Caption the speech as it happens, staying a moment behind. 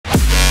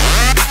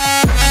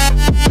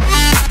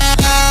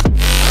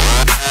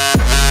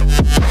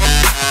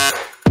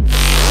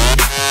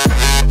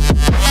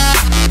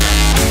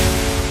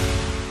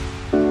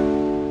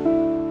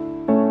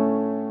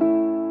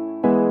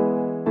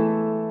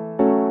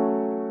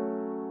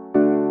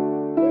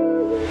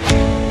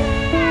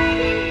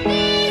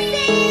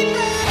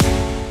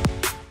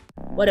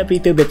What up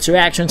YouTube, it's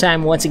reaction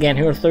time once again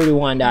here at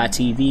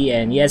thirtyonedottv,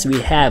 and yes, we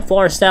have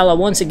Forestella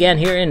once again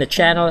here in the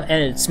channel,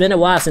 and it's been a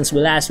while since we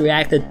last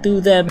reacted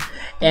to them,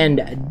 and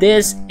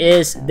this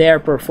is their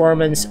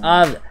performance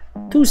of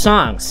two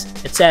songs.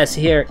 It says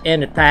here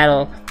in the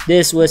title,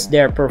 this was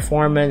their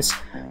performance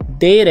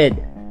dated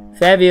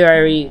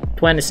February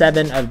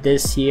 27 of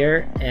this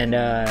year, and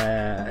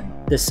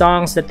the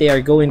songs that they are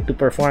going to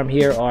perform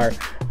here are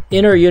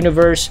Inner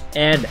Universe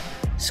and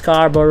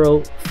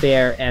Scarborough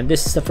Fair, and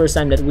this is the first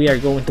time that we are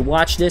going to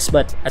watch this.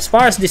 But as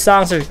far as the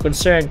songs are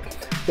concerned,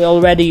 we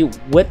already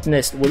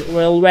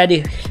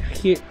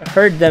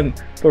heard them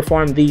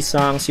perform these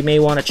songs. You may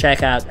want to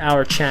check out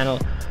our channel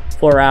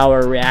for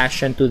our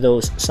reaction to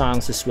those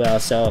songs as well.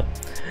 So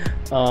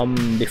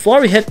before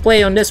we hit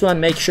play on this one,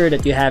 make sure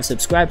that you have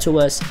subscribed to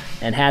us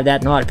and have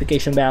that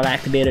notification bell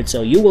activated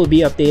so you will be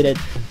updated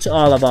to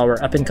all of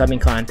our up and coming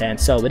content.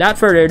 So without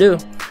further ado,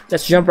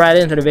 let's jump right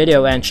into the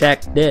video and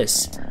check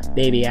this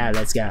baby out.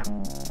 Let's go.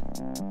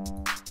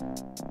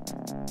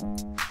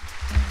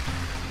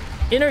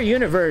 Inner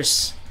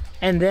Universe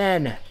and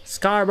then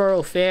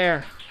Scarborough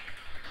Fair.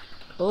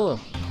 Oh,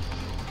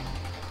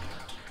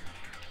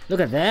 look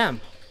at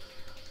them.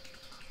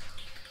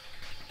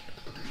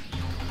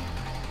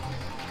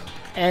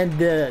 And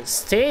the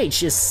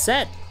stage is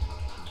set.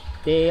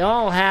 They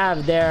all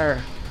have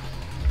their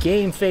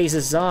game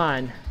faces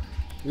on,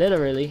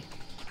 literally.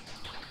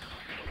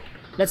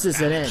 Let's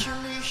listen in.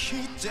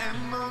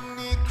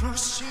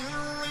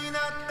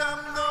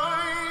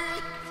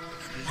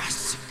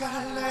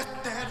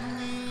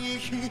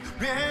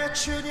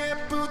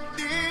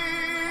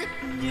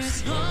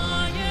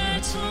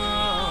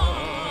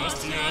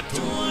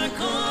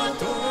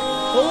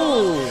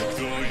 Oh,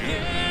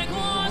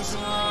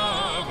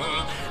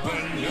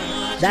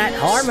 that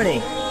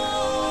harmony,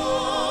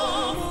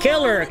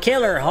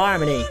 killer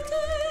harmony.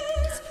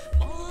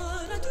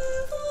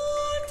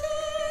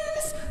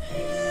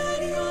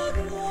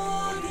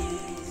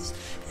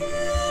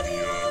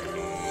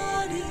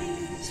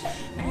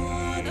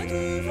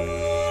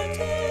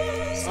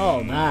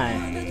 Oh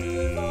my.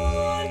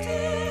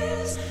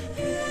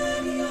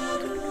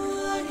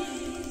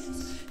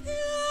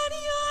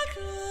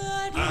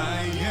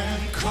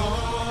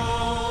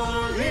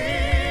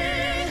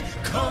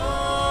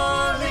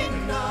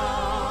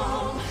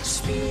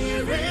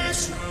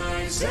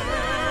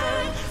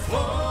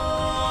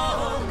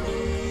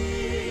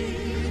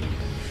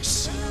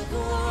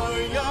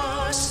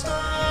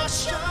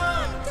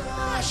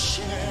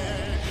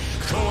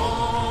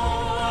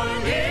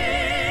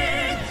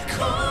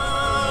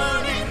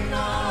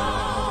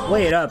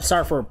 Wait up,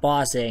 sorry for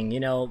pausing. You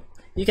know,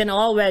 you can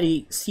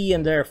already see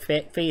in their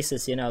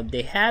faces, you know,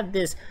 they have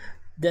this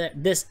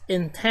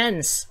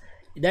intensity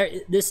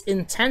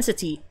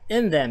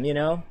in them, you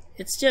know.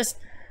 It's just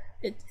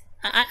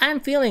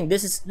I'm feeling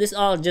this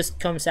all just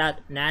comes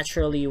out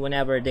naturally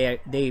whenever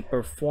they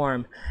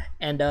perform,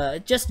 and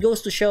it just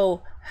goes to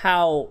show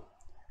how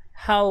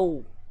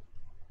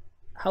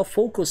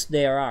focused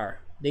they are,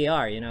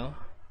 you know,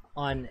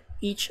 on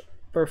each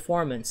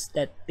performance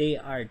that they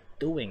are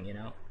doing, you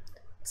know.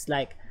 It's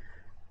like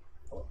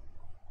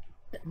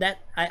that.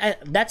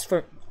 That's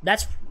for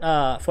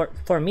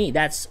me.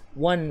 That's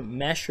one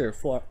measure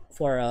for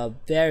a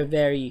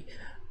very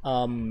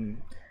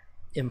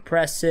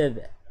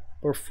impressive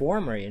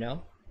performer. You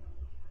know,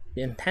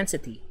 the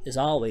intensity is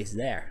always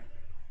there,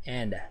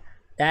 and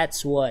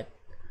that's what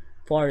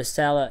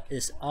Forestella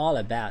is all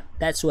about.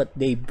 That's what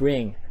they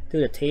bring to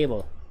the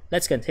table.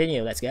 Let's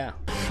continue. Let's go.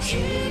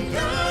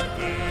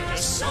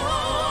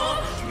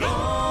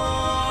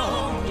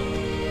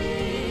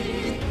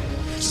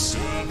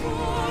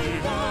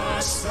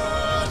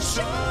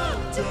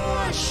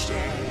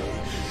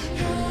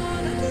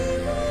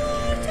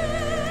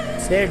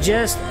 They're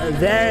just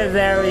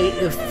very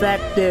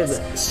effective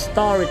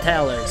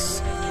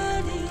storytellers.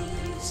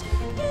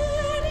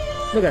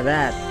 Look at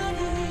that.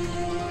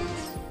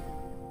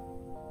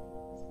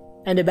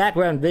 And the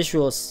background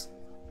visuals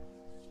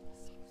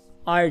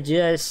are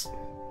just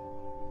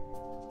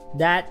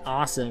that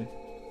awesome.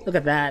 Look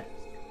at that.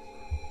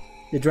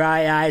 The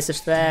dry eyes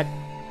effect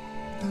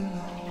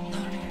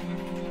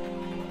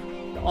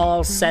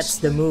all sets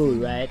the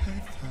mood, right?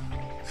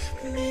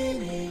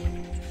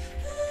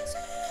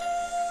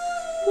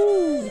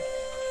 Woo.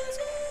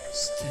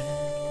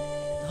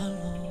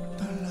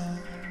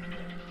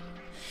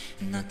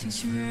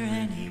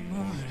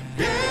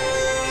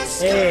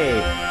 Hey.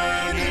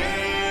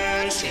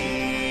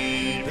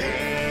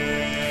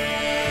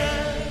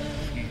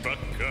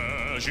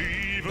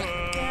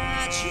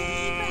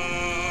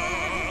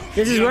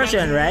 This is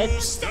Russian, right?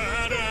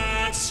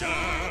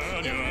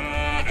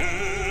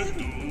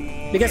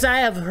 Because I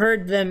have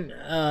heard them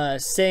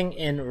sing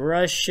in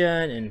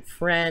Russian, in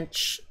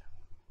French,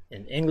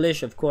 in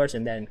English, of course,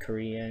 and then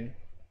Korean.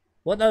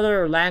 What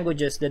other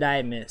languages did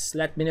I miss?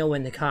 Let me know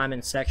in the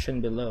comment section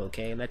below,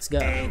 okay? Let's go.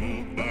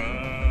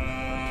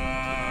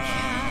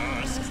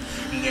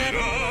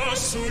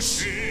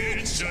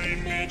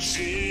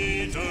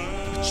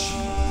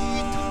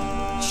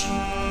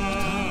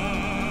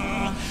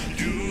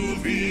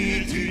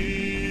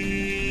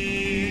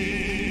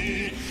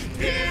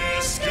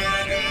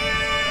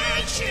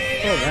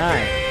 All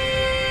right.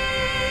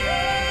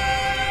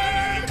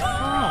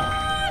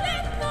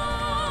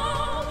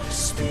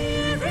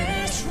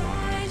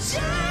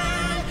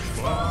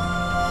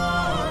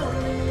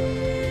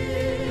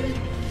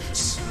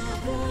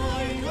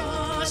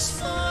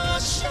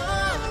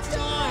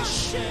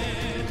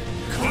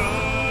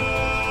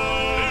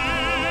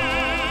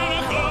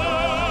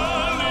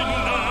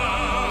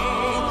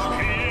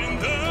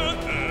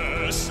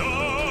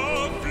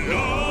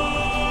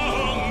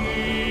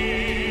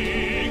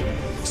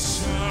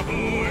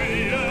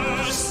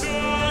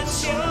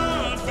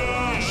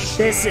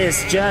 This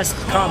is just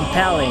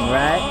compelling,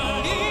 right?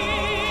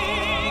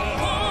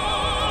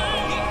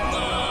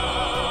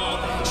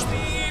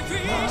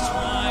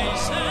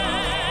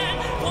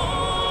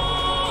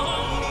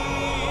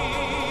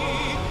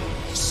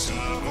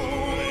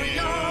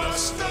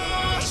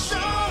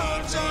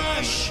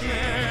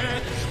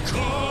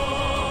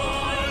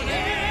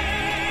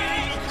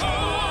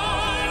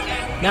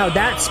 Now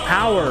that's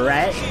power,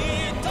 right?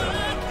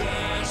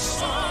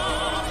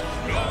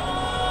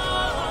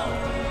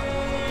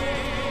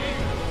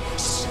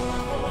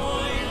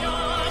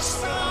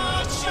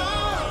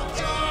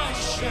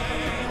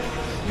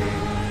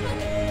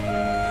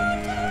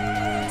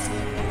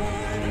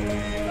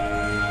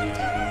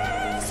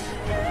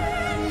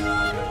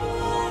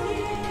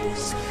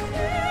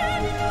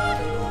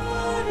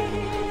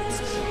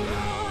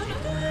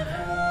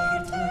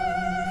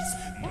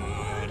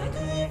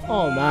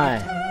 Oh my.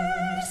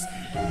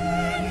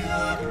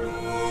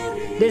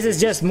 This is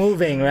just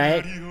moving,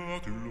 right?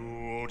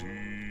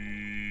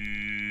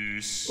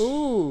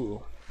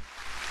 Ooh.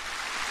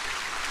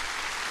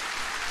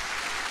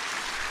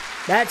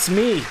 That's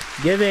me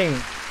giving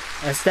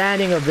a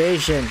standing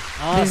ovation.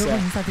 Awesome. 네,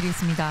 여러분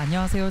인사드리겠습니다.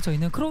 안녕하세요.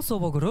 저희는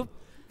크로스오버 그룹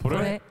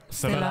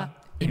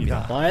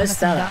포레스텔라입니다.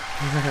 Forestella.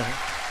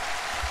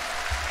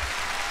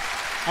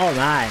 Oh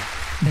my.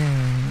 네,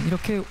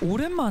 이렇게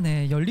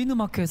오랜만에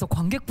열린음악회에서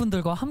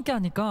관객분들과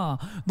함께하니까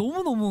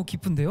너무너무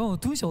기쁜데요.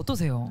 두훈 씨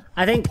어떠세요?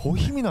 I think 더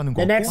힘이 나는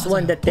거. the next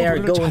one that they're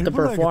going to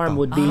perform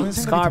would be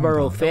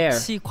Scarborough Fair,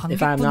 역시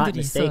if I'm not 관객분들이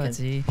mistaken.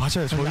 있어야지.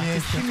 맞아요. 저희의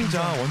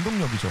힘이자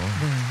원동력이죠.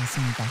 네,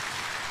 맞습니다.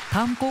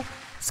 다음 곡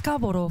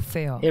Scarborough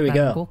Here we Fair라는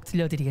go. 곡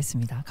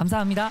들려드리겠습니다.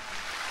 감사합니다.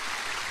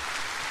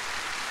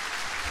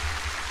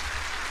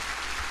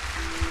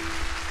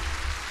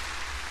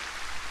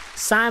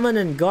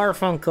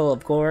 Saimon&Garfunkel,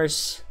 of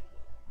course.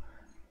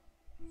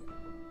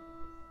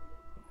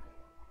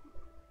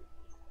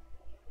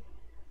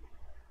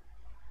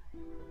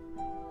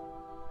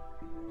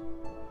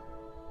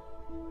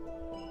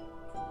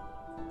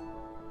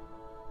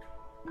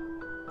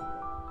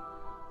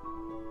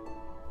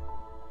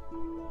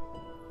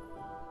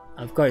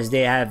 Of course,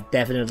 they have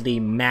definitely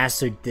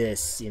mastered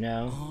this, you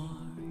know.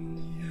 Are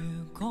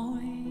you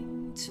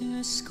going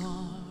to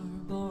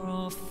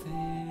Scarborough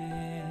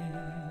Fair?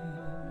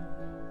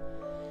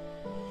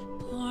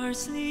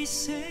 Parsley,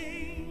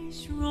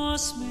 sage,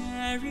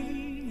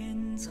 rosemary,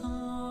 and thyme.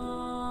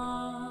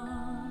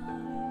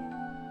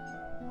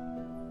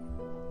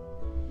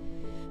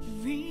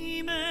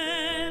 Remember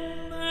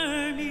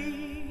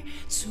me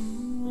to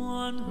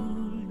one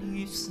who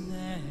lives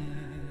there.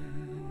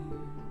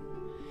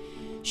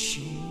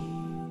 She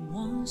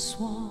once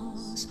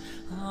was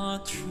a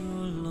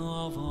true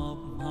love of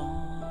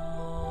mine.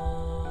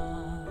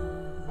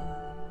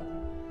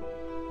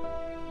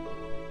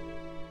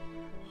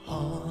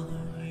 Are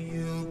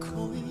you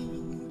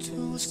going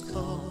to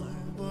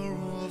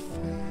Scarborough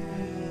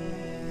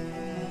Fair?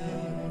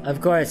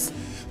 Of course,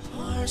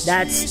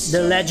 that's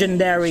the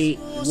legendary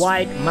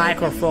white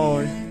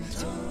microphone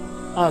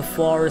of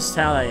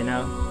Forestella, you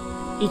know.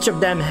 Each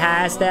of them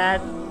has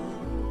that.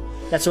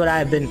 That's what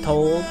I've been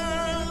told.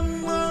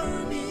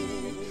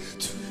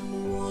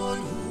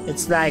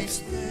 It's like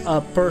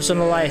a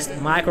personalized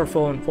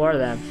microphone for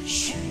them.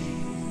 She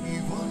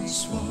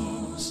once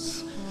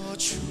was a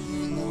true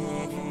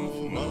love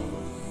of mine.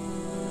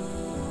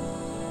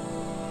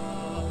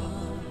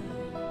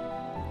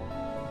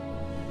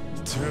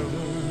 Tell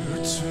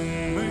her to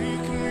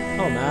make me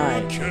Oh my.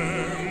 a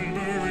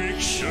cambric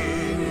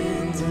shirt.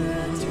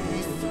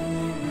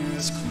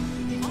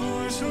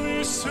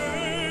 Parsley,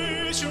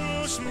 sage,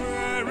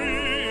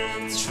 rosemary,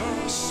 and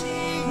thyme.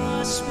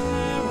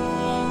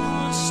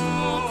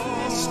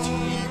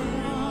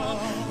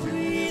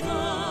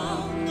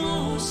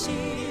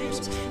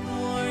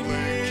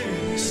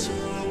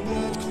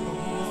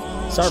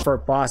 Sorry for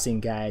pausing,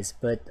 guys,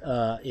 but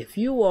if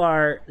you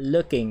are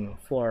looking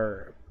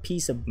for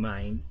peace of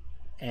mind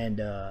and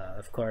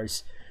of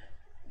course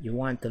you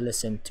want to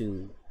listen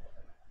to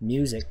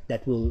music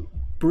that will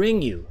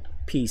bring you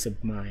peace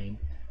of mind,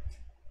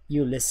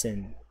 you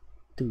listen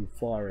to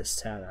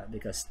Forestella,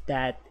 because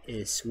that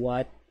is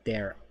what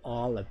they're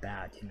all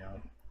about, you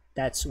know.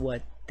 That's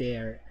what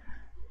they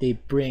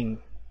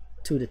bring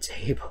to the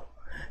table.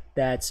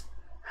 That's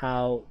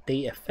how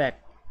they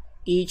affect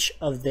each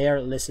of their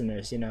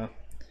listeners, you know,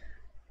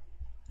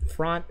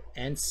 front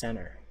and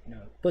center.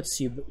 know, puts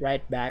you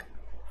right back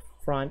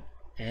front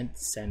and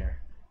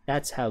center.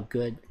 That's how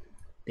good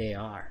they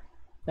are.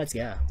 Let's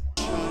go.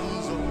 The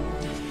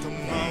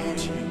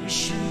mountain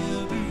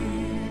shall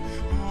be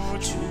our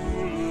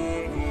true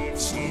love of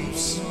some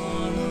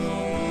son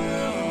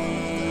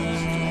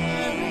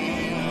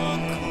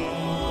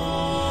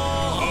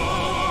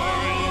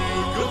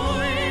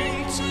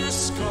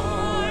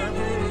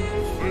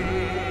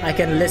I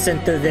can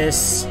listen to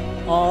this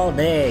all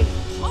day.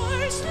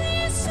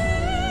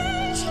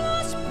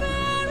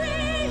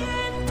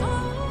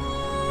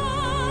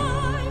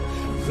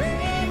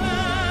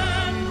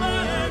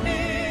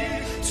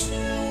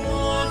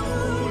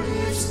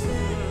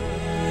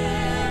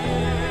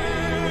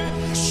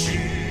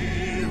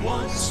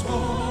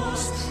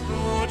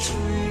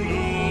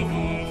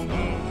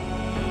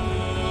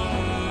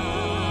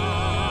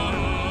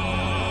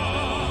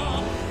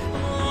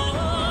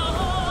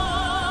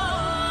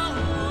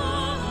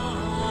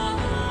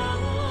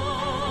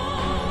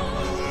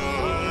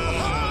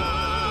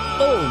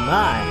 Oh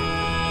my,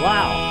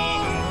 wow.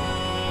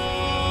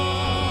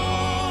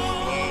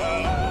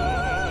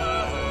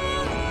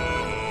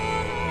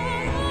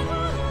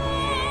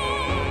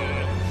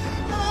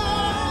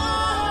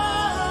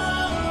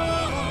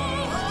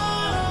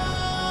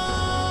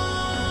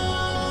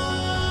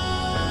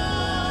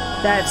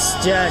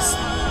 That's just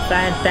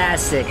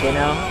fantastic, you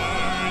know?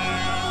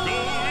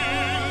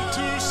 going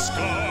to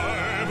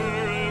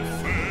Scarborough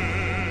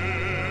Fair.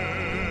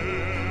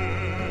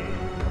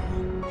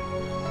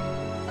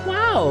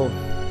 Wow.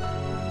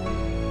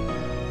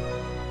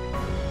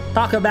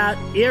 Talk about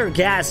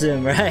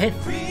eargasm, right?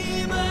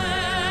 Remember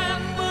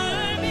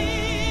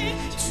me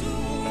to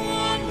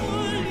one who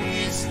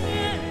is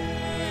there.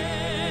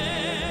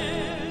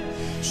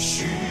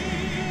 She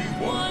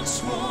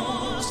once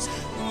was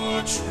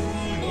a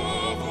true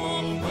love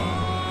of mine.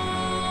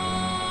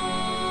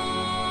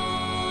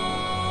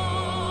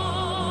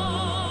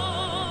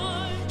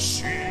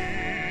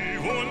 She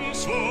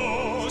once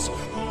was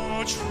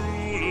a true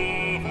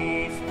love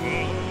of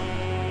mine.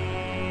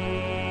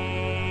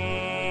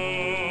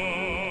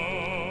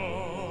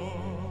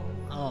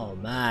 Oh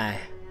my.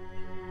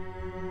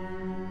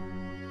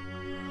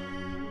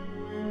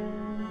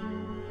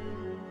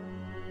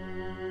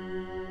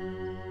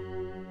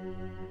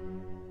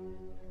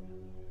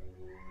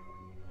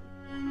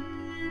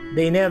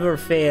 They never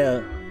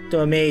fail to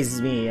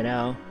amaze me, you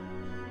know?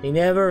 They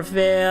never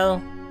fail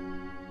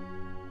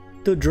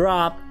to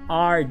drop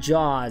our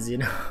jaws, you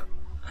know?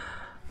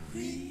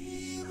 Remember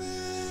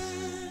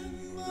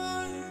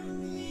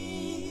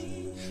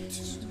me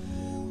to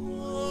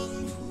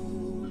one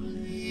who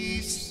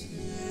lives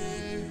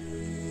there.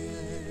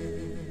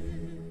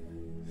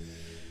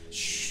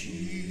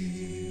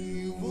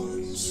 She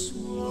once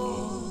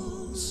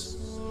was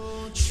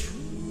a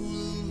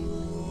true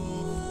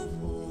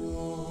love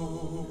of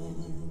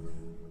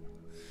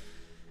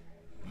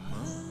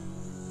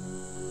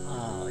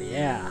Oh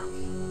yeah.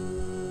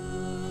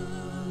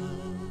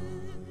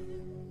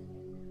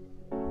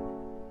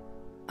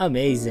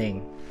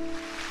 Amazing.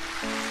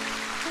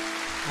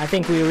 I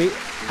think we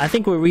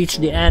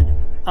reached the end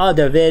of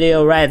the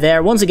video right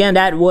there. Once again,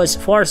 that was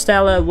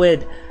Forestella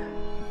with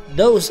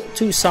those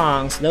two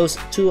songs, those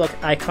two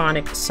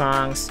iconic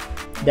songs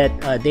that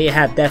they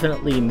have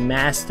definitely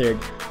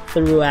mastered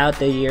throughout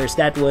the years.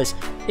 That was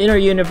Inner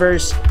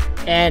Universe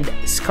and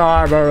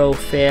Scarborough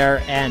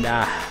Fair, and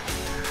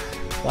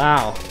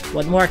wow,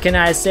 what more can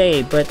I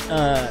say? But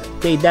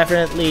they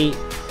definitely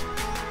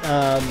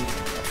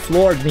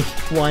floored me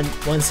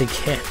once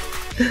again.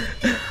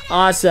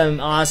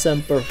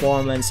 Awesome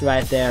performance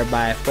right there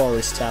by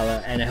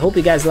Forestella, and I hope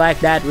you guys like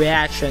that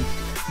reaction.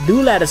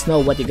 Do let us know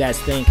what you guys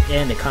think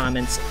in the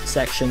comments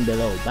section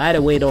below. By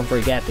the way, don't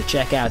forget to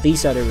check out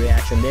these other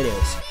reaction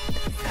videos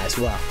as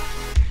well.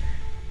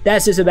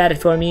 That's just about it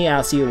for me.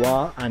 I'll see you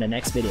all on the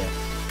next video.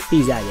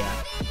 Peace out,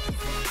 y'all.